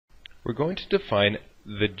we're going to define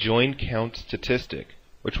the join count statistic,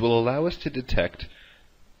 which will allow us to detect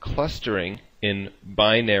clustering in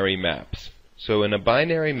binary maps. So in a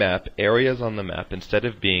binary map, areas on the map, instead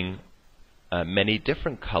of being many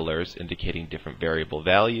different colors indicating different variable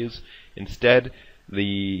values, instead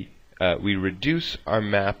we reduce our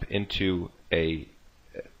map into a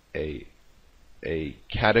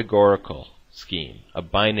categorical scheme, a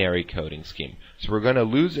binary coding scheme. So we're going to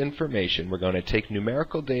lose information. We're going to take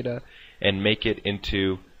numerical data and make it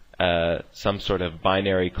into some sort of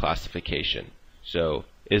binary classification. So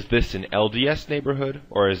is this an LDS neighborhood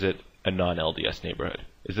or is it a non-LDS neighborhood?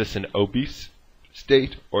 Is this an obese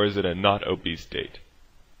state or is it a not obese state?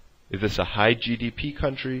 Is this a high GDP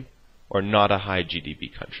country or not a high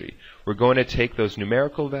GDP country? We're going to take those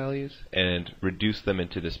numerical values and reduce them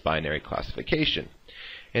into this binary classification.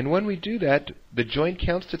 And when we do that, the join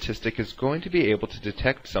count statistic is going to be able to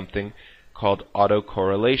detect something called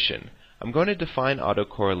autocorrelation. I'm going to define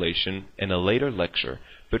autocorrelation in a later lecture,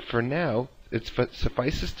 but for now, it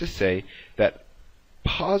suffices to say that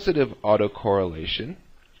positive autocorrelation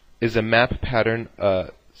is a map pattern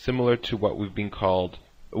similar to what we've been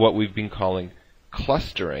calling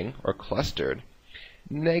clustering or clustered.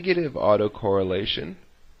 Negative autocorrelation,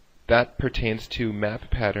 that pertains to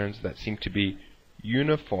map patterns that seem to be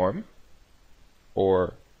uniform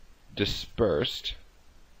or dispersed.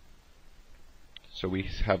 So we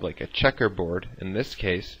have like a checkerboard in this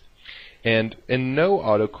case. And in no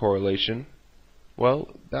autocorrelation, well,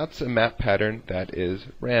 that's a map pattern that is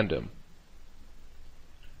random.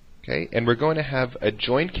 Okay, and we're going to have a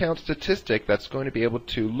join count statistic that's going to be able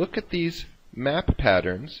to look at these map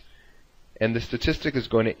patterns, and the statistic is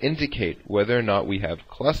going to indicate whether or not we have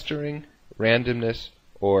clustering, randomness,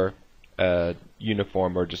 or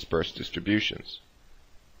uniform or dispersed distributions.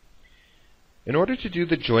 In order to do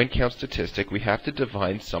the join count statistic, we have to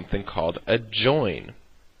define something called a join.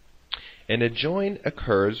 And a join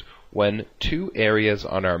occurs when two areas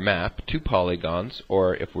on our map, two polygons,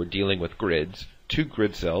 or if we're dealing with grids, two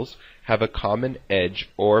grid cells, have a common edge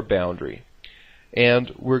or boundary.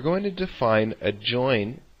 And we're going to define a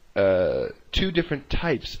join, two different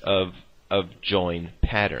types of join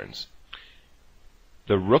patterns.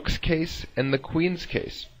 The rook's case and the queen's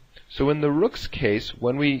case. So in the rook's case,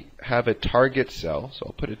 when we have a target cell, so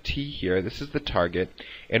I'll put a T here, this is the target,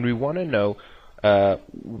 and we want to know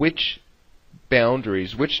which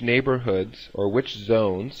boundaries, which neighborhoods, or which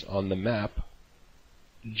zones on the map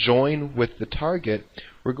join with the target,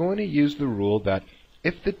 we're going to use the rule that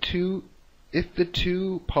if the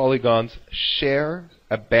two polygons share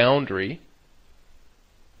a boundary,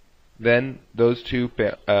 then those two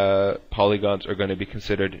polygons are going to be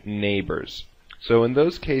considered neighbors. So in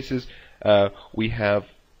those cases, we have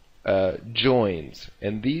joins,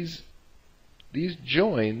 and these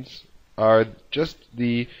joins are just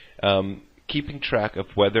the keeping track of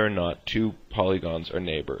whether or not two polygons are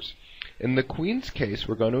neighbors. In the queen's case,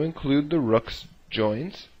 we're going to include the rook's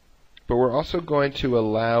joins, but we're also going to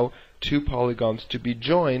allow two polygons to be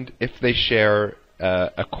joined if they share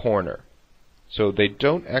a corner. So they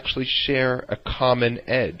don't actually share a common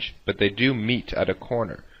edge, but they do meet at a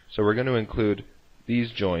corner. So we're going to include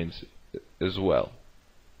these joins as well.